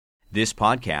This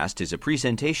podcast is a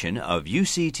presentation of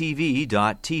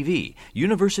UCTV.tv,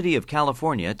 University of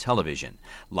California Television.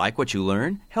 Like what you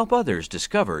learn? Help others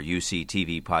discover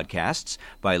UCTV podcasts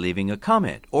by leaving a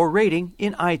comment or rating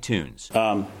in iTunes.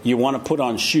 You want to put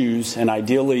on shoes, and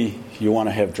ideally you want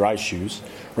to have dry shoes,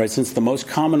 right? Since the most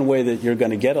common way that you're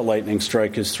going to get a lightning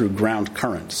strike is through ground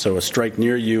current. So a strike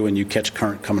near you and you catch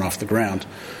current coming off the ground.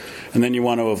 And then you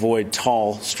want to avoid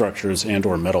tall structures and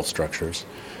or metal structures.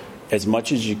 As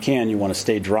much as you can, you want to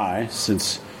stay dry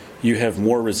since you have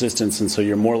more resistance, and so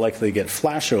you're more likely to get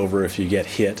flashover if you get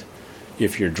hit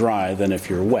if you're dry than if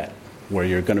you're wet, where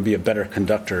you're going to be a better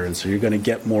conductor, and so you're going to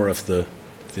get more of the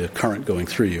current going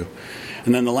through you.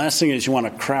 And then the last thing is you want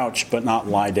to crouch but not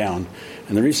lie down.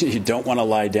 And the reason you don't want to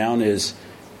lie down is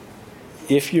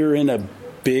if you're in a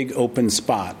big open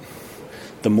spot,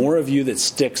 the more of you that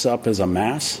sticks up as a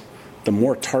mass, the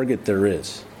more target there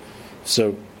is.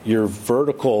 So your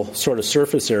vertical sort of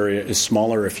surface area is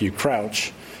smaller if you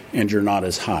crouch and you're not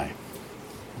as high.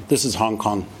 This is Hong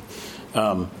Kong.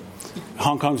 Hong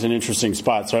Kong's an interesting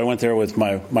spot. So I went there with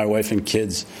my wife and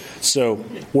kids. So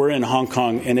we're in Hong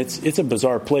Kong, and it's a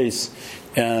bizarre place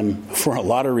for a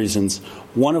lot of reasons,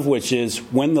 one of which is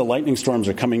when the lightning storms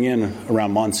are coming in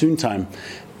around monsoon time,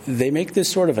 they make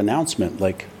this sort of announcement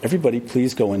like, everybody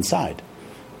please go inside.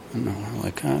 And we're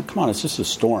like, come on, it's just a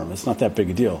storm. It's not that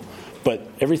big a deal. But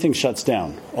everything shuts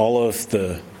down. All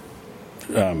the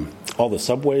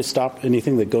subways stop.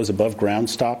 Anything that goes above ground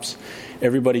stops.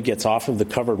 Everybody gets off of the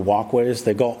covered walkways.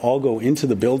 They all go into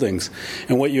the buildings.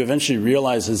 And what you eventually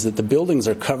realize is that the buildings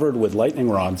are covered with lightning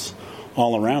rods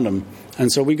all around them.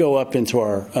 And so we go up into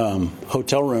our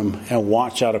hotel room and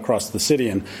watch out across the city.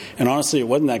 And honestly, it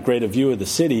wasn't that great a view of the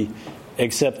city,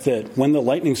 except that when the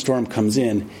lightning storm comes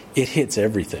in, it hits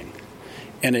everything.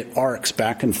 And it arcs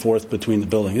back and forth between the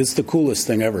buildings. It's the coolest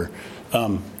thing ever.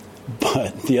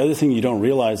 But the other thing you don't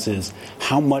realize is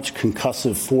how much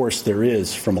concussive force there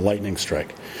is from a lightning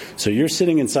strike. So you're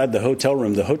sitting inside the hotel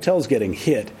room. The hotel's getting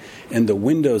hit, and the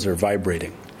windows are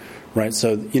vibrating, right?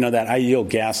 So, that ideal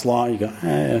gas law, you go,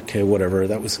 okay, whatever.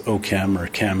 That was OChem or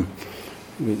Chem.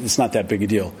 It's not that big a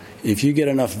deal. If you get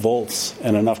enough volts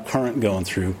and enough current going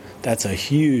through, that's a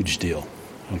huge deal,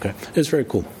 okay? It's very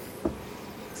cool.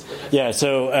 Yeah,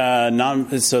 so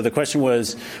the question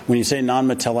was, when you say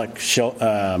non-metallic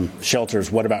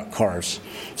shelters, what about cars?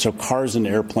 So cars and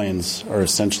airplanes are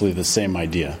essentially the same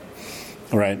idea,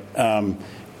 right?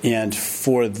 And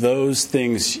for those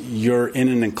things, you're in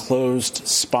an enclosed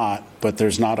spot, but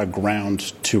there's not a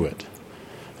ground to it,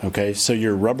 okay? So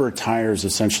your rubber tires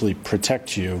essentially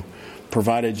protect you,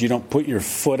 provided you don't put your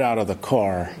foot out of the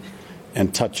car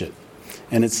and touch it.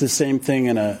 And it's the same thing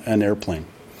in an airplane.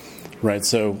 Right,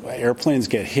 so airplanes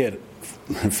get hit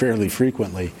fairly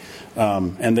frequently,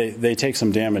 and they take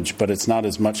some damage, but it's not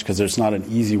as much because there's not an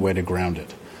easy way to ground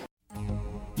it.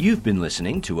 You've been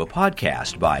listening to a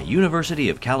podcast by University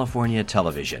of California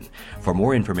Television. For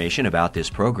more information about this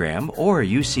program or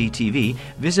UCTV,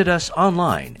 visit us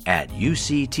online at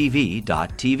uctv.tv.